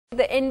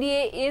The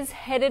NDA is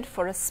headed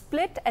for a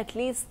split, at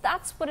least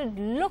that's what it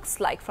looks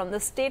like from the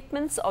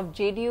statements of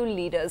JDU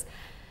leaders.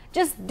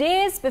 Just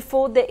days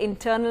before the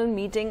internal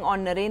meeting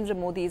on Narendra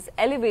Modi's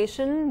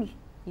elevation,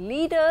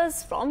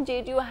 leaders from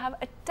JDU have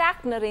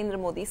attacked Narendra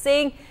Modi,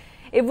 saying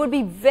it would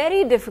be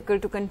very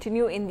difficult to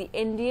continue in the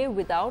NDA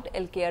without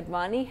LK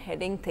Advani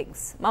heading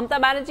things.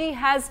 Mamata Banerjee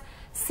has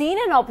seen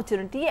an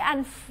opportunity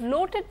and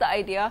floated the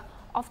idea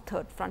of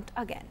third front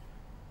again.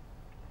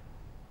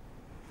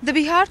 The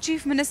Bihar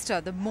Chief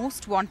Minister, the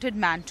most wanted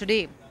man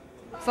today.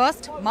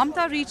 First,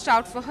 Mamata reached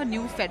out for her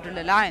new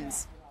federal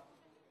alliance.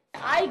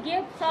 I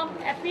gave some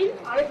appeal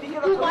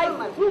through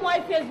my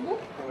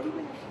Facebook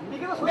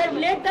that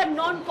let the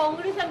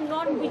non-Congress and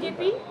non-BJP,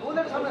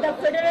 the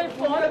federal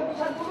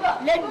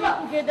front, let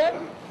be together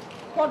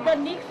for the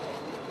next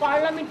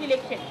parliament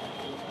election.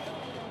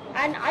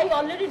 And I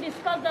already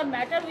discussed the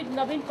matter with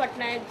Naveen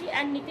Patnaik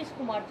and Nitish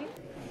Kumar.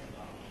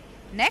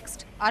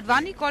 Next,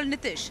 Advani called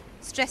Nitish,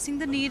 stressing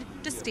the need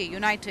to stay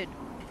united.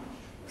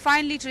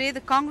 Finally, today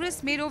the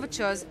Congress made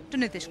overtures to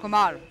Nitish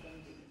Kumar.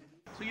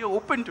 So you're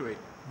open to it?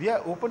 We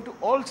are open to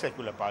all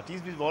secular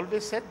parties. We've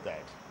always said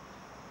that.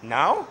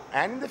 Now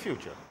and in the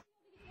future.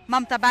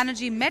 Mamata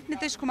Banerjee met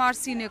Nitish Kumar's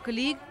senior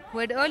colleague, who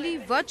had early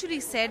virtually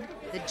said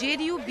the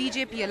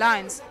JDU-BJP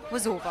alliance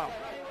was over.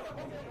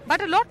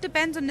 But a lot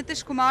depends on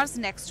Nitish Kumar's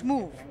next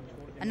move.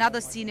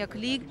 Another senior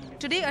colleague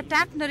today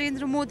attacked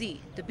Narendra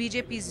Modi, the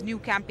BJP's new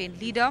campaign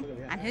leader,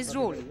 and his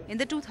role in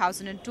the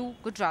 2002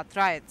 Gujarat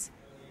riots.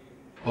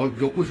 और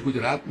जो कुछ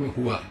गुजरात में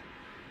हुआ,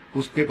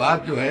 उसके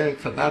बाद जो है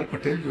सरदार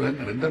पटेल जो है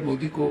नरेंद्र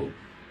मोदी को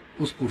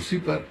उस कुर्सी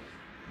पर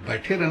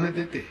बैठे रहने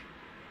देते,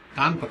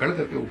 कान पकड़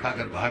करके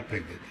उठाकर बाहर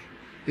फेंक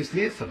देते.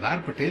 इसलिए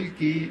सरदार पटेल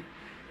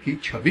की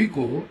छवि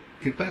को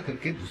कृपया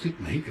करके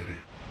दूषित नहीं करें.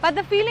 But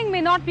the feeling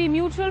may not be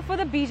mutual for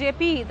the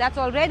BJP, that's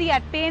already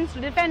at pains to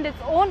defend its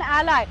own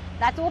ally,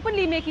 that's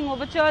openly making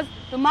overtures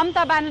to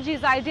Mamata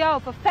Banerjee's idea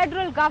of a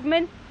federal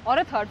government or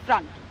a third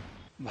front.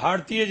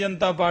 Bharatiya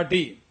Janata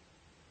party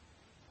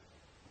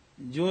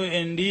जो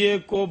NDA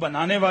को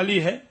बनाने वाली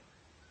है,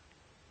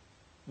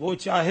 वो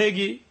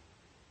चाहेगी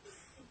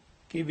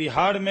कि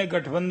बिहार में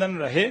गठबंधन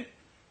रहे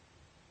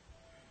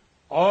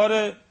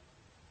और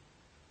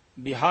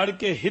बिहार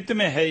के हित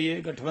में है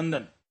ये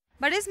गठबंधन.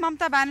 But is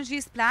Mamata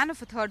Banerjee's plan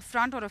of a third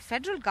front or a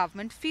federal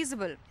government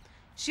feasible?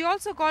 She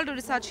also called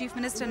Odisha Chief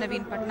Minister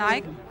Naveen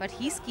Patnaik, but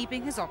he's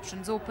keeping his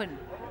options open.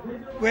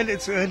 Well,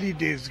 it's early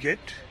days yet.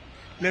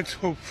 Let's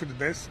hope for the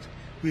best.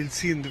 We'll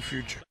see in the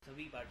future.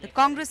 The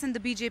Congress and the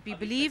BJP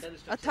believe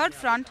a third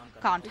front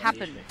can't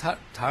happen.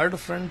 Third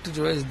front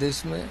जो है इस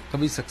देश में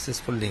कभी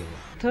successful नहीं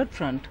हुआ. Third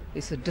front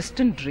is a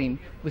distant dream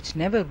which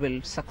never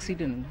will succeed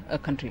in a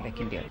country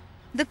like India.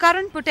 The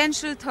current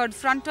potential third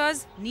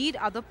fronters need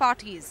other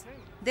parties.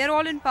 They're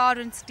all in power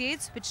in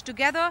states which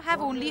together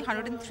have only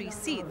 103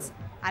 seats,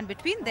 and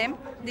between them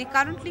they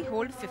currently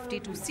hold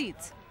 52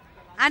 seats.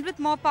 And with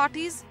more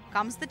parties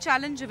comes the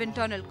challenge of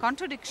internal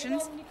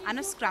contradictions and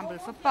a scramble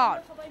for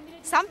power,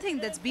 something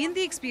that's been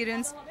the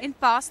experience in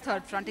past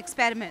third front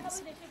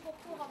experiments.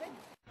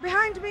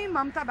 Behind me,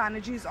 Mamata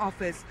Banerjee's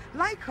office.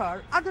 Like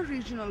her, other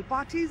regional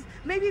parties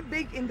may be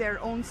big in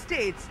their own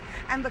states,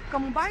 and the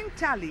combined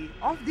tally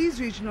of these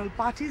regional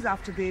parties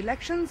after the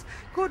elections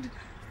could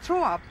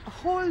throw up a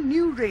whole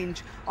new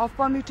range of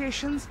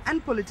permutations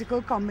and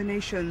political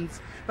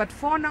combinations. But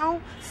for now,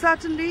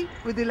 certainly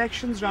with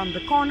elections round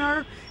the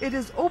corner, it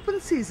is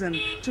open season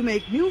to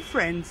make new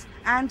friends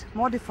and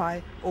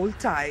modify old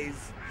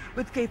ties.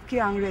 With Kate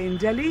Kiangre in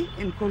Delhi,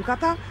 in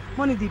Kolkata,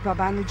 Monideepa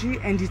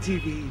Banerjee,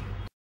 NDTV.